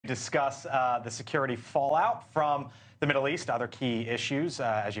discuss the security fallout from the Middle East, other key issues,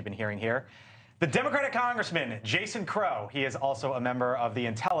 as you've been hearing here. The Democratic Congressman Jason Crow, he is also a member of the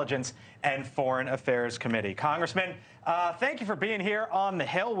Intelligence and Foreign Affairs Committee. Congressman, thank you for being here on the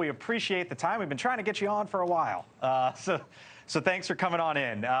Hill. We appreciate the time. We've been trying to get you on for a while. So thanks for coming on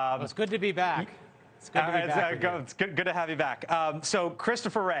in. Well, it's good to be back. It's good to be back. It's good to have you back. So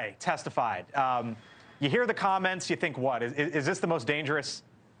Christopher Wray testified. You hear the comments, you think what? Is this the most dangerous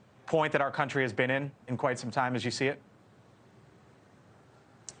point that our country has been in quite some time as you see it?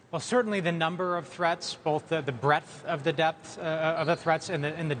 Well, certainly the number of threats, both the breadth of the depth of the threats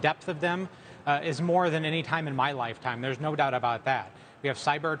and the depth of them is more than any time in my lifetime. There's no doubt about that. We have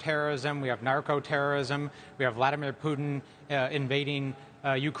cyber terrorism, we have narco-terrorism, we have Vladimir Putin invading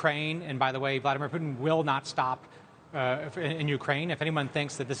Ukraine. And by the way, Vladimir Putin will not stop in Ukraine. If anyone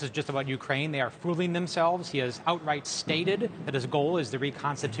thinks that this is just about Ukraine, they are fooling themselves. He has outright stated that his goal is to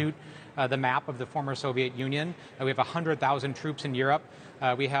reconstitute the map of the former Soviet Union. We have 100,000 troops in Europe.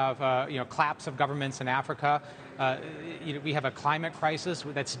 We have collapse of governments in Africa. We have a climate crisis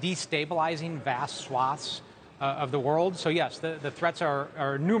that's destabilizing vast swaths of the world. So yes, the threats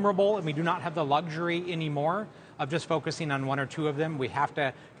are innumerable, and we do not have the luxury anymore of just focusing on one or two of them. We have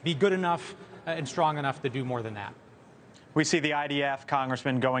to be good enough and strong enough to do more than that. We see the IDF,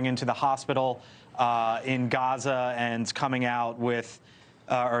 Congressman, going into the hospital in Gaza and coming out with,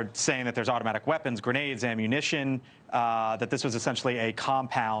 or saying that there's automatic weapons, grenades, ammunition, that this was essentially a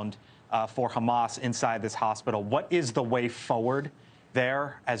compound for Hamas inside this hospital. What is the way forward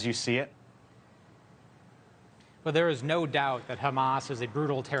there as you see it? Well, there is no doubt that Hamas as a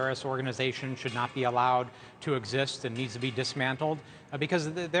brutal terrorist organization should not be allowed to exist and needs to be dismantled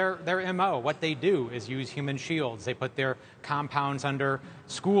because their MO, what they do is use human shields. They put their compounds under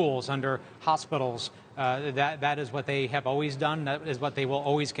schools, under hospitals. That is what they have always done. That is what they will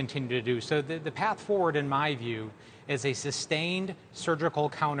always continue to do. So the path forward, in my view, is a sustained surgical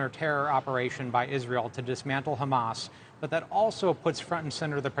counter-terror operation by Israel to dismantle Hamas, but that also puts front and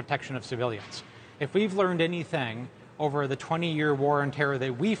center the protection of civilians. If we've learned anything over the 20-year war on terror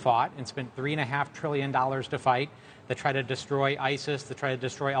that we fought and spent $3.5 trillion to fight, that try to destroy ISIS, that try to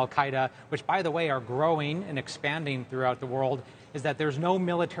destroy Al-Qaeda, which, by the way, are growing and expanding throughout the world, is that there's no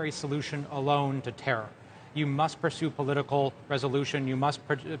military solution alone to terror. You must pursue political resolution, you must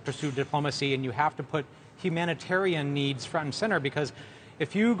pursue diplomacy, and you have to put humanitarian needs front and center, because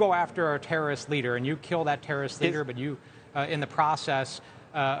if you go after a terrorist leader and you kill that terrorist leader, but you, in the process,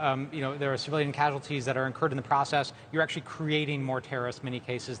 there are civilian casualties that are incurred in the process, you're actually creating more terrorists in many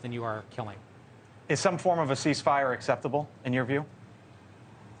cases than you are killing. Is some form of a ceasefire acceptable, in your view?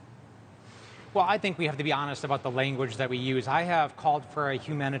 Well, I think we have to be honest about the language that we use. I have called for a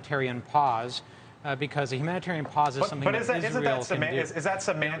humanitarian pause because a humanitarian pause is something that Israel can do. Is that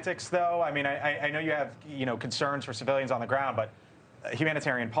semantics, though? I mean, I know you have concerns for civilians on the ground, but a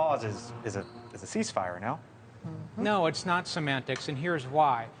humanitarian pause is a ceasefire, no? No, it's not semantics, and here's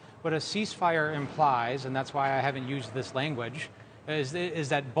why. What a ceasefire implies, and that's why I haven't used this language, is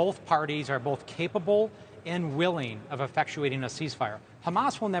that both parties are both capable and willing of effectuating a ceasefire.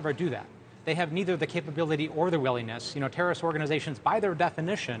 Hamas will never do that. They have neither the capability or the willingness. Terrorist organizations, by their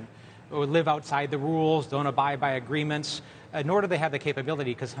definition, live outside the rules, don't abide by agreements, nor do they have the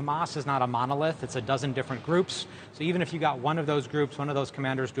capability, because Hamas is not a monolith. It's a dozen different groups. So even if you got one of those groups, one of those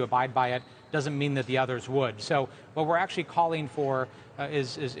commanders to abide by it, doesn't mean that the others would. So what we're actually calling for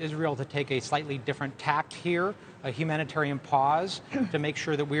is Israel to take a slightly different tact here, a humanitarian pause, to make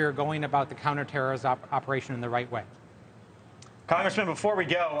sure that we are going about the counterterrorism operation in the right way. Congressman, before we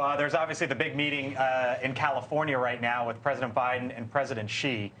go, there's obviously the big meeting in California right now with President Biden and President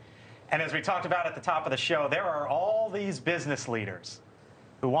Xi. And as we talked about at the top of the show, there are all these business leaders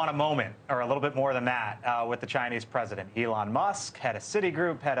who want a moment, or a little bit more than that, with the Chinese president. Elon Musk, head of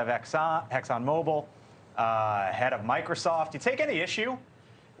Citigroup, head of ExxonMobil, head of Microsoft. Do you take any issue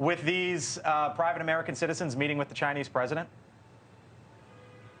with these private American citizens meeting with the Chinese president?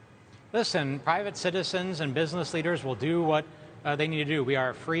 Listen, private citizens and business leaders will do what they need to do. We are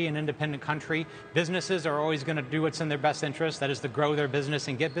a free and independent country. Businesses are always going to do what's in their best interest, that is to grow their business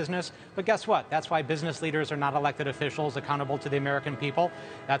and get business. But guess what? That's why business leaders are not elected officials accountable to the American people.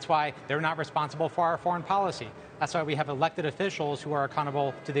 That's why they're not responsible for our foreign policy. That's why we have elected officials who are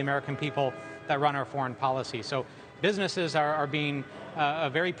accountable to the American people that run our foreign policy. So businesses are being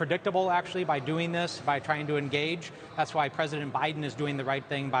very predictable, actually, by doing this, by trying to engage. That's why President Biden is doing the right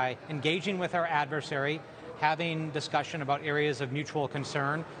thing by engaging with our adversary, having discussion about areas of mutual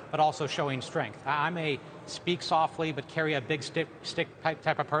concern, but also showing strength. I'm a speak softly but carry a big stick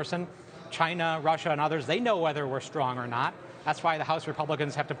type of person. China, Russia, and others, they know whether we're strong or not. That's why the House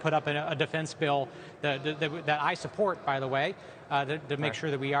Republicans have to put up a defense bill that I support, by the way, to make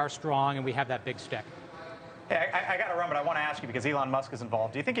sure that we are strong and we have that big stick. Hey, I got to run, but I want to ask you, because Elon Musk is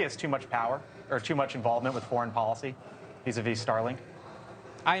involved, do you think he has too much power or too much involvement with foreign policy vis-a-vis Starlink?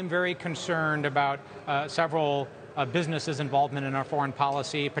 I am very concerned about several businesses' involvement in our foreign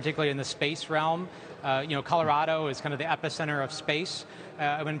policy, particularly in the space realm. Colorado is kind of the epicenter of space.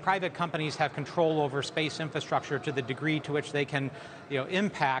 When private companies have control over space infrastructure to the degree to which they can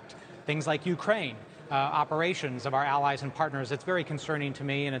impact things like Ukraine, operations of our allies and partners, it's very concerning to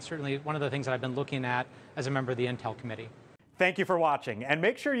me, and it's certainly one of the things that I've been looking at as a member of the Intel Committee. Thank you for watching, and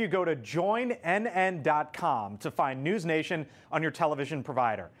make sure you go to joinnn.com to find NewsNation on your television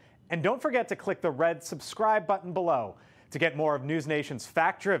provider. And don't forget to click the red subscribe button below to get more of NewsNation's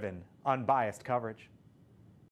fact-driven, unbiased coverage.